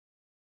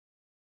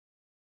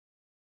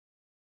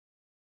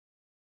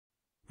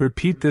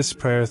Repeat this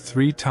prayer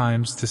 3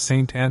 times to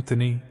Saint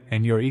Anthony,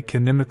 and your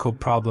economical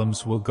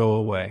problems will go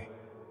away.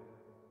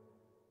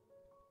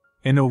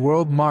 In a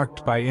world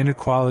marked by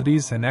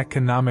inequalities and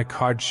economic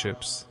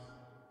hardships,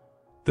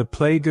 the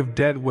plague of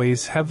debt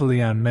weighs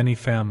heavily on many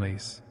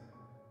families,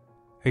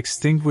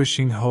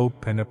 extinguishing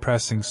hope and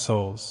oppressing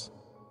souls.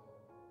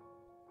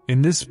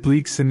 In this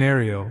bleak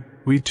scenario,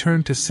 we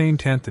turn to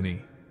Saint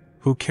Anthony,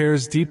 who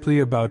cares deeply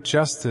about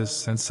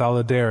justice and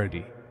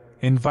solidarity,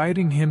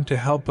 inviting him to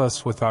help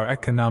us with our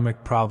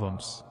economic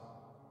problems.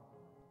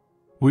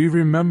 We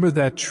remember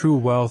that true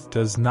wealth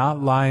does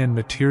not lie in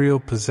material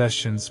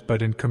possessions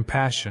but in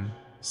compassion,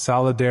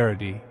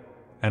 solidarity,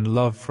 and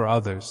love for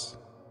others.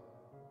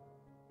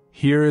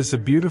 Here is a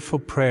beautiful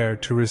prayer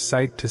to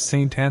recite to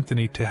Saint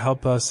Anthony to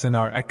help us in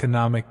our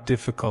economic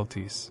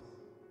difficulties.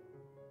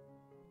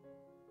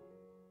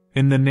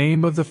 In the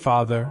name of the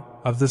Father,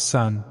 of the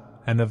Son,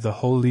 and of the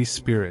Holy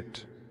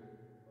Spirit.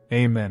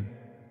 Amen.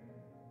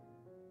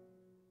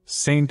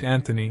 Saint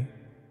Anthony,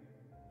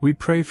 we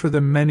pray for the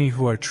many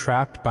who are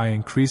trapped by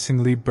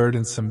increasingly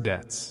burdensome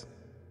debts.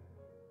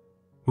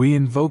 We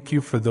invoke you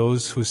for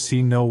those who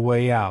see no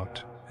way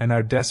out and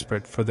are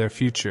desperate for their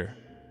future.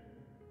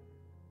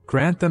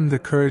 Grant them the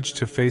courage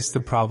to face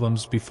the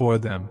problems before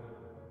them,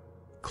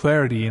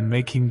 clarity in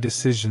making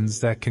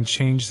decisions that can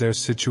change their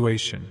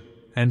situation,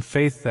 and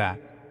faith that,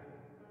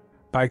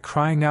 by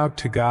crying out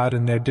to God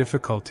in their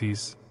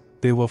difficulties,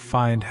 they will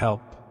find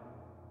help.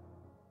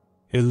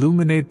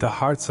 Illuminate the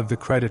hearts of the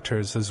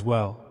creditors as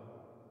well.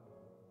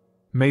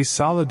 May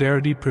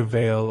solidarity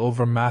prevail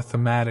over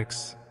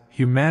mathematics,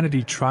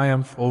 humanity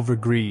triumph over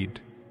greed,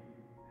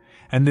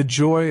 and the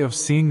joy of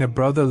seeing a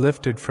brother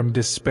lifted from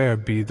despair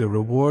be the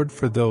reward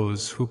for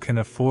those who can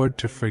afford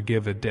to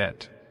forgive a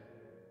debt.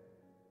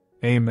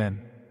 Amen.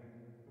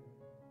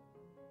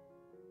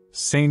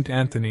 Saint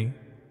Anthony,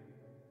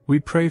 we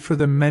pray for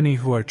the many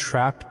who are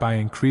trapped by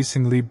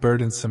increasingly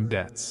burdensome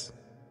debts.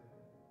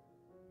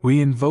 We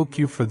invoke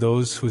you for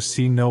those who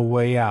see no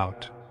way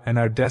out and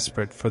are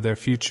desperate for their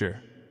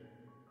future.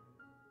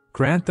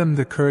 Grant them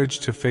the courage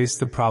to face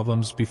the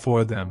problems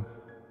before them,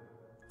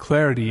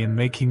 clarity in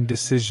making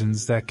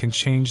decisions that can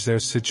change their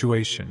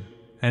situation,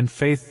 and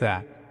faith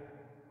that,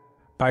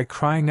 by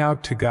crying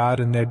out to God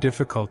in their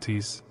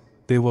difficulties,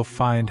 they will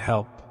find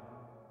help.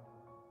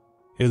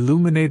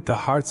 Illuminate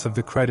the hearts of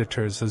the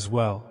creditors as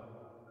well.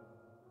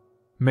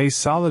 May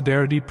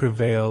solidarity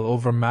prevail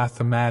over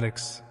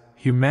mathematics,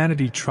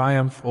 humanity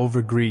triumph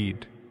over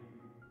greed,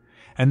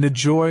 and the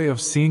joy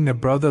of seeing a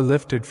brother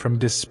lifted from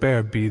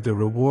despair be the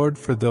reward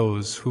for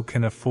those who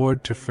can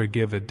afford to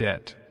forgive a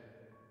debt.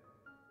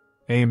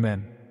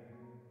 Amen.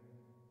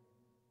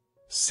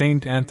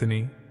 Saint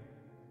Anthony,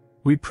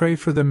 we pray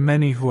for the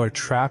many who are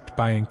trapped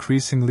by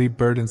increasingly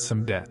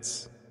burdensome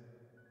debts.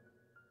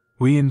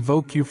 We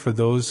invoke you for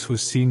those who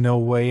see no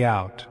way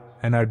out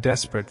and are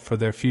desperate for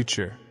their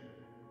future.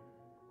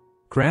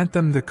 Grant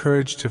them the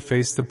courage to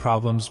face the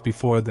problems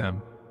before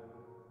them,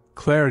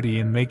 clarity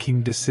in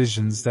making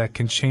decisions that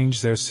can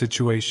change their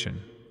situation,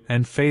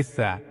 and faith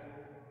that,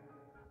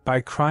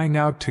 by crying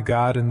out to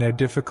God in their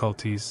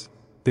difficulties,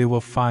 they will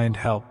find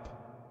help.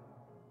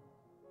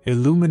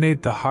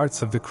 Illuminate the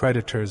hearts of the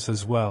creditors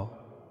as well.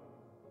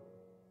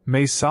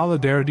 May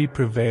solidarity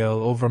prevail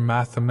over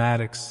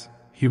mathematics,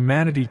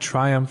 humanity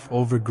triumph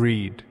over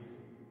greed,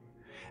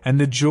 and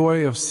the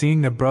joy of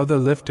seeing a brother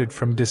lifted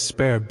from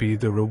despair be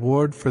the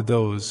reward for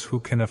those who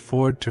can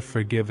afford to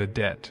forgive a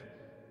debt.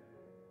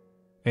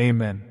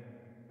 Amen.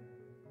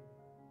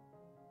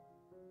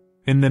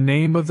 In the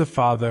name of the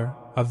Father,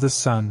 of the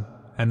Son,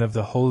 and of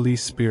the Holy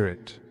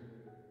Spirit.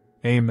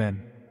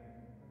 Amen.